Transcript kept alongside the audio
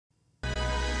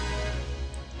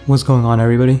What's going on,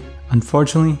 everybody?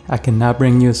 Unfortunately, I cannot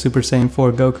bring you a Super Saiyan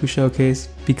 4 Goku showcase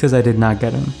because I did not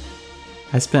get him.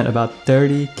 I spent about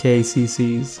 30k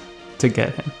CCs to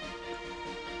get him.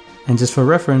 And just for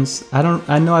reference, I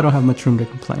know I don't have much room to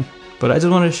complain, but I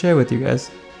just wanted to share with you guys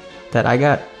that I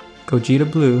got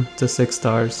Gogeta Blue to 6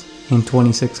 stars in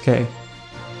 26k.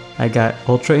 I got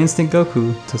Ultra Instinct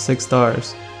Goku to 6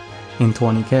 stars in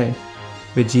 20k.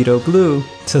 Vegito Blue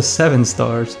to 7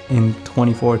 stars in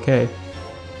 24k.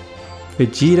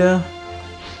 Vegeta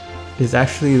is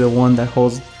actually the one that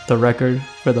holds the record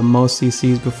for the most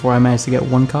CCs before I managed to get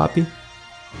one copy.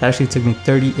 It actually took me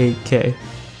 38k.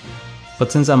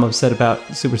 But since I'm upset about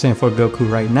Super Saiyan 4 Goku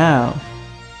right now,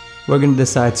 we're gonna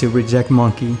decide to reject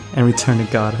Monkey and return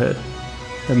to Godhood.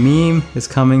 The meme is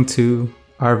coming to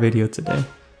our video today.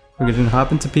 We're gonna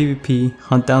hop into PvP,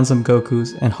 hunt down some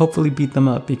Gokus, and hopefully beat them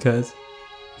up because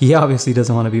he obviously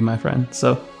doesn't want to be my friend.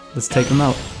 So let's take him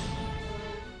out.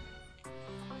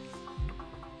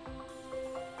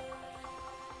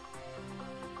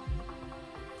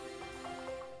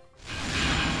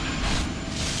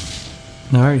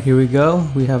 Alright, here we go.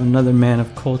 We have another man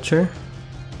of culture.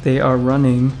 They are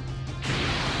running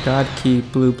God Key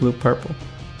blue, blue, purple.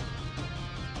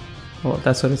 Well,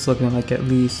 that's what it's looking like at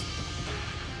least.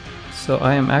 So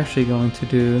I am actually going to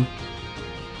do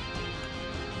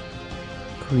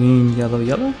green, yellow,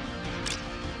 yellow.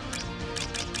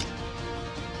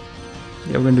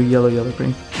 Yeah, we're gonna do yellow, yellow,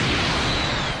 green.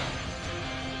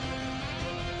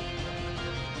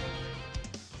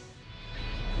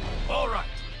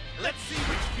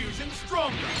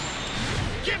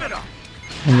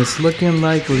 And it's looking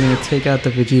like we're gonna take out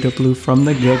the Vegeta Blue from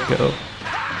the get-go.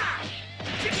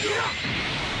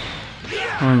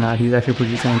 Or not, he's actually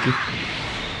pretty tanky.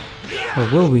 Or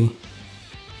will we?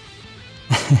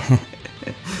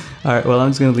 Alright, well,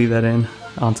 I'm just gonna leave that in.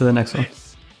 On to the next one.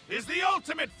 This is the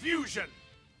ultimate fusion.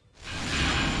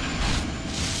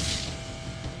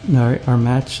 Alright, our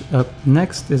match up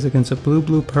next is against a blue,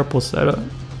 blue, purple setup.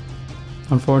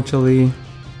 Unfortunately,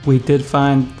 we did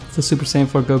find the Super Saiyan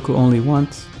 4 Goku only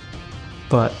once,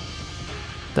 but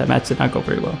that match did not go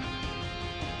very well.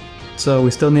 So we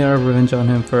still need our revenge on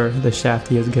him for the shaft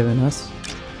he has given us.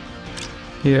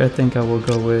 Here I think I will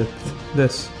go with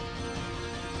this.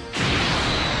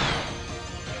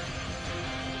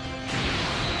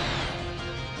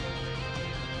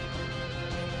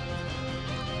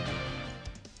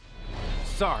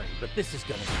 Sorry, but this is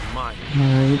gonna be mine.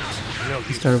 Alright,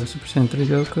 we started with Super Saiyan 3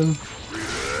 Goku.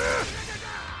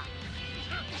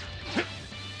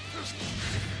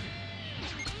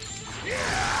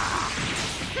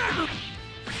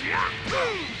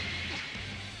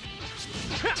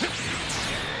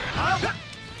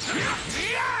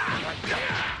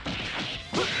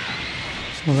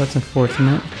 Well, that's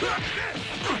unfortunate.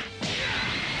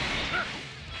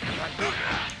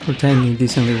 We're tanking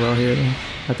decently well here though.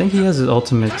 I think he has his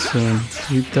ultimate soon.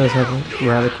 He does have a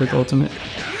rather quick ultimate.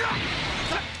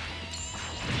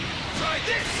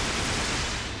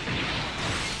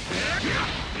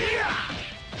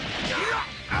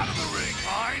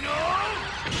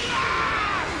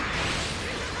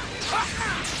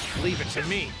 Leave it to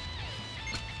me.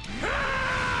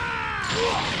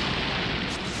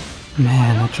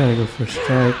 Man, I tried to go for a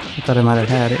strike. I thought I might have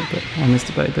had it, but I missed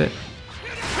it by a bit.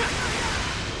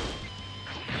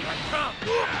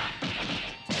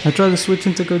 I tried to switch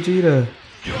into Gogeta.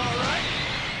 You all right?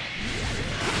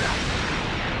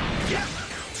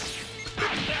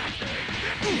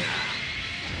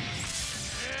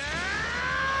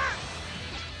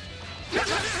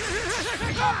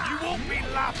 You won't be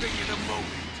laughing in a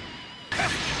moment.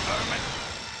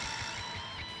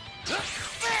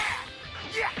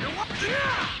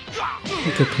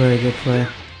 Good play, good play.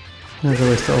 There's a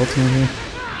waste of ultimate here.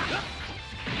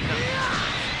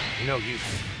 No use.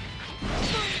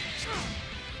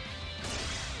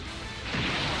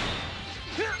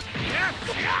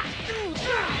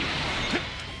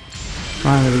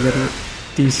 Finally, we got a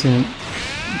decent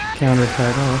counter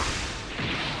attack off.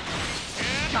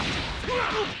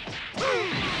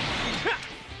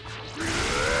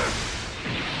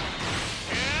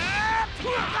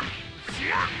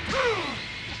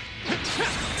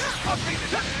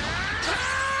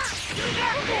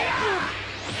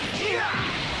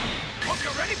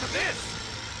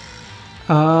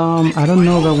 I don't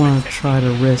know if I want to try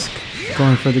to risk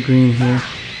going for the green here.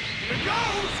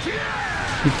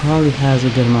 He probably has a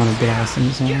good amount of blast in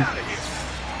his hand.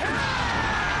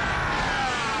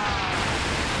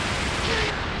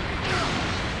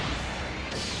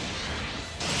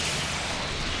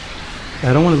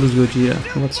 I don't want to lose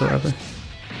Gogeta whatsoever.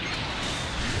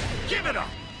 Give it up.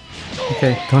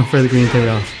 Okay, going for the green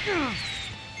payoff.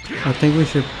 I think we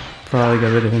should probably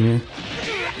get rid of him here.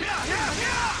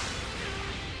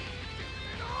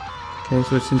 Okay,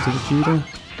 switch into Vegeta.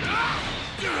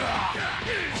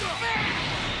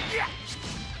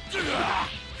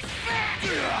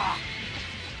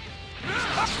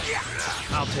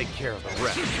 I'll take care of the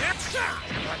rest.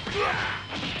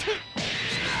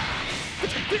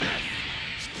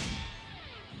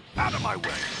 Out of my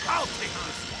way. I'll take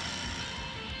this one.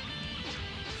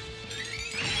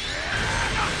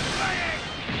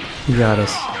 He got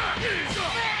us.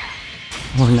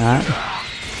 Or not.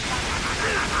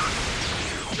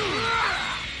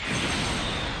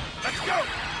 Let's go.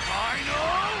 Final.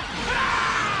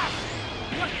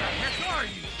 What the heck are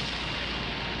you?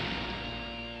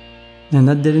 And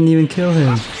that didn't even kill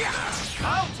him.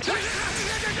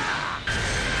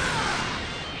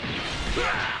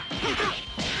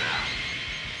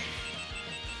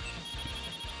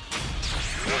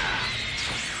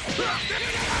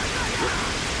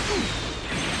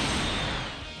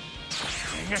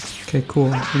 Okay, cool.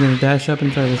 We're gonna dash up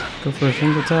and try to go for a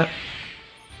single tap.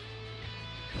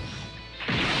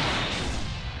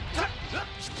 I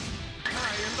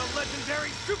am the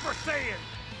legendary Super Saiyan.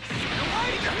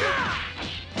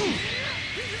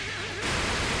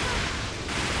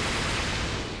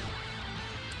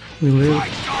 We live.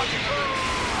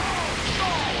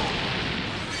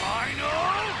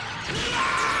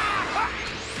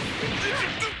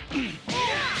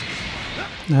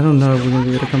 I don't know if we're gonna be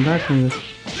able to come back from this.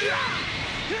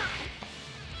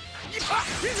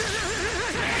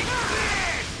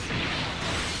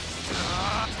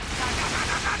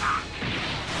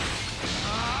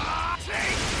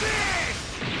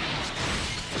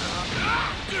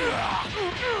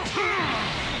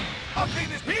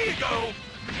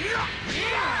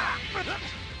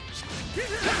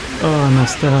 Oh, I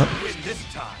messed up. This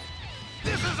time.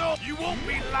 This is all. You won't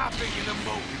be laughing in a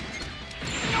moment.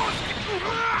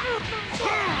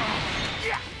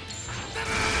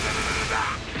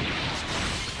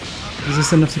 Is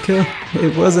this enough to kill?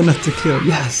 It was enough to kill,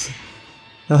 yes!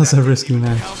 That was a risky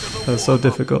match. That was so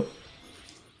difficult.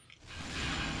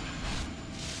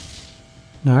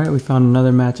 Alright, we found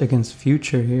another match against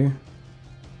Future here.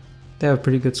 They have a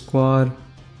pretty good squad.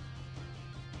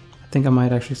 I think I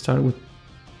might actually start with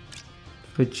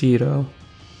Vegito.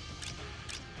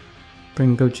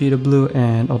 Bring Gogeta Blue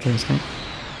and Ultra Instinct.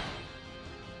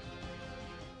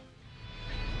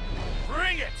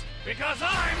 Bring it, because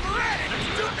I'm ready.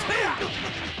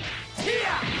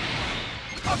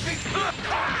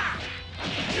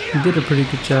 He did a pretty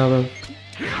good job of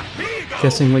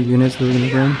guessing what units we were going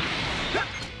to bring.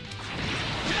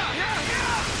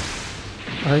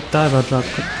 I thought about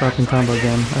dropping combo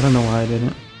again. I don't know why I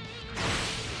didn't.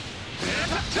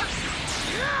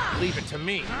 Leave it to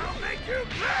me. I'll make you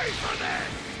pay for this.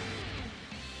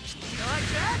 You like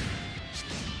that?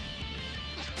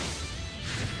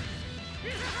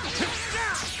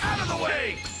 Out of the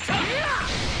way.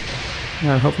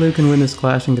 Yeah, hopefully we can win this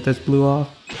clash and get this blue off.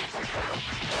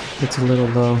 It's a little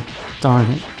low.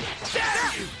 Darn it.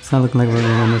 It's not looking like we're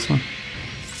gonna win this one.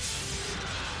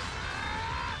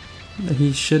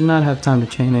 He should not have time to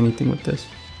chain anything with this.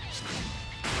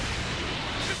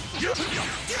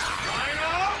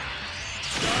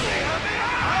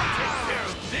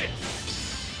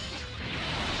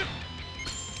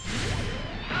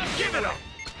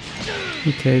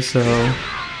 Okay, so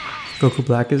Goku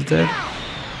Black is dead.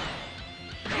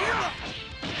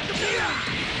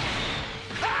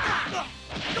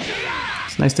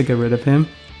 It's nice to get rid of him.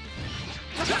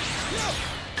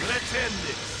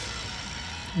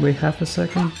 Wait half a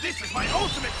second.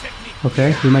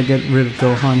 Okay, we might get rid of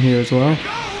Gohan here as well.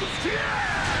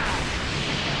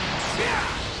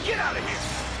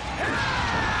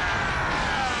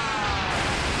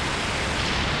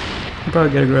 I'll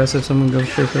probably get aggressive, so I'm gonna go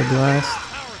straight for a blast.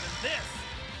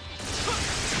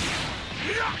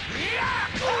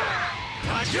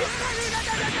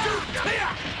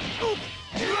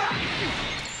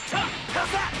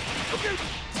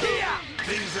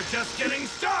 Things are just getting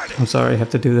started. I'm sorry, I have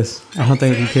to do this. I don't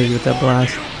think I can kill you with that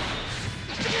blast.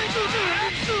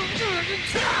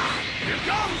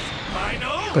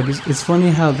 But it's funny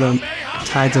how the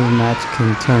tides of a match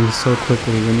can turn so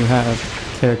quickly when you have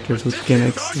characters with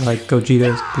gimmicks like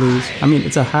Gogeta's Blues. I mean,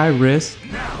 it's a high risk,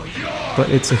 but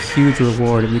it's a huge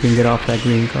reward if you can get off that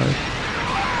green card.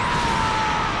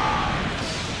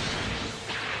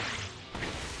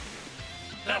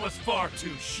 That was far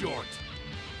too short.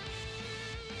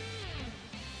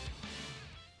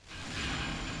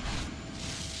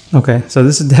 Okay, so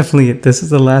this is definitely it. This is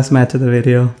the last match of the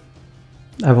video.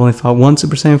 I've only fought one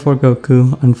Super Saiyan 4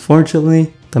 Goku.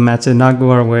 Unfortunately, the match did not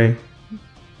go our way.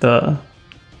 The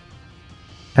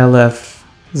LF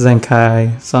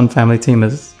Zenkai Sun Family team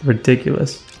is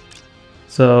ridiculous.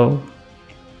 So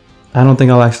I don't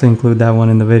think I'll actually include that one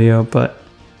in the video, but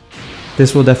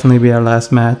this will definitely be our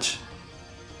last match.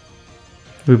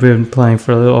 We've been playing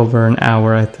for a little over an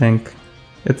hour, I think.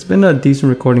 It's been a decent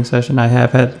recording session. I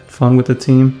have had fun with the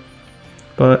team,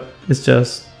 but it's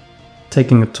just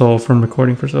taking a toll from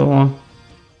recording for so long.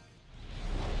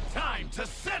 Time to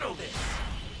settle this.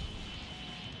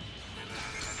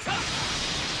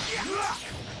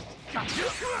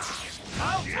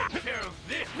 I'll take care of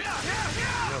this.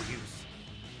 No use.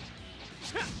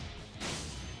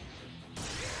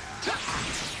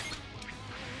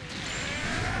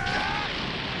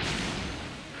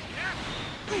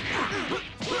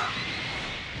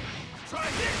 Try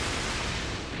this.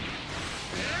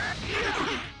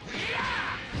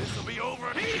 This'll be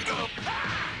over. Here you go.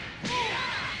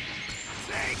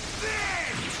 Take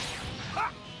this.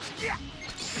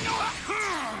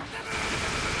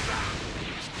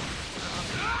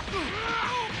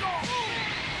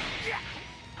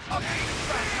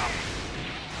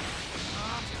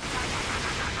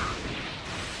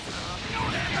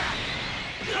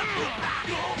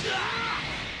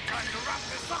 Time to wrap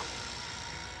this up.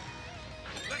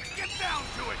 Let's get down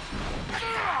to it.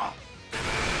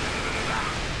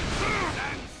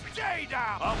 And stay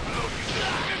down. I'll blow you to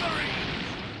smithereens.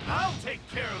 I'll take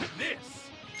care of this.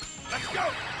 Let's go.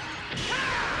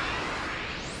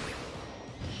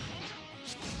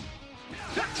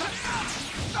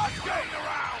 Not going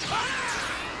around.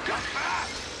 Come back.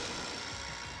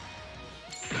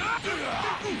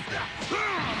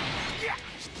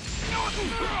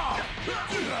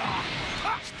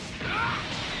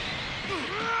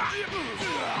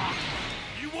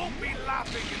 You won't be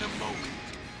laughing in a moment.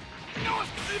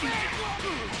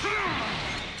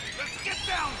 Let's get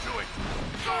down to it.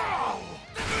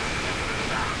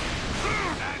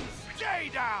 And stay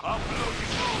down. I'll blow you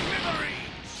to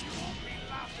smithereens. You won't be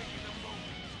laughing in a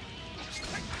moment.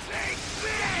 Take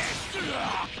this.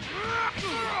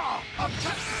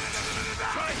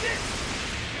 Try this.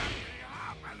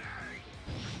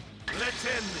 Let's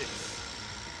end this.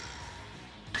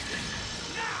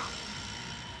 Now.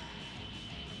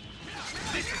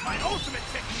 This is my ultimate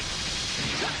technique.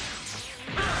 This is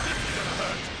gonna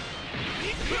hurt.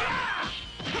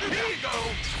 Here you go.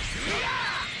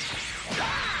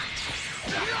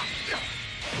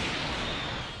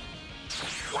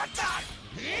 What the?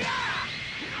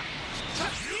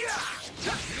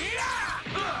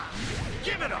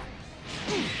 Give it up.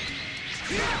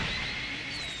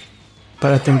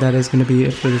 But I think that is going to be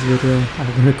it for this video.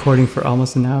 I've been recording for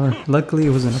almost an hour. Luckily, it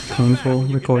wasn't a painful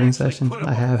recording session.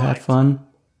 I have had fun.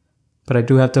 But I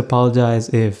do have to apologize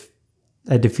if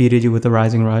I defeated you with the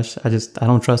Rising Rush. I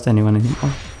don't trust anyone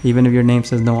anymore. Even if your name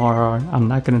says no RR, I'm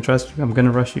not going to trust you. I'm going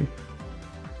to rush you.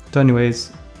 So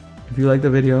anyways, if you like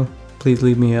the video, please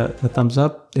leave me a thumbs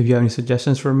up. If you have any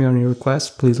suggestions for me or any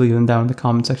requests, please leave them down in the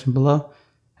comment section below.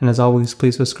 And as always,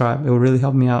 please subscribe. It will really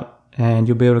help me out. And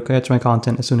you'll be able to catch my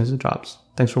content as soon as it drops.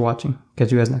 Thanks for watching.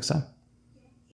 Catch you guys next time.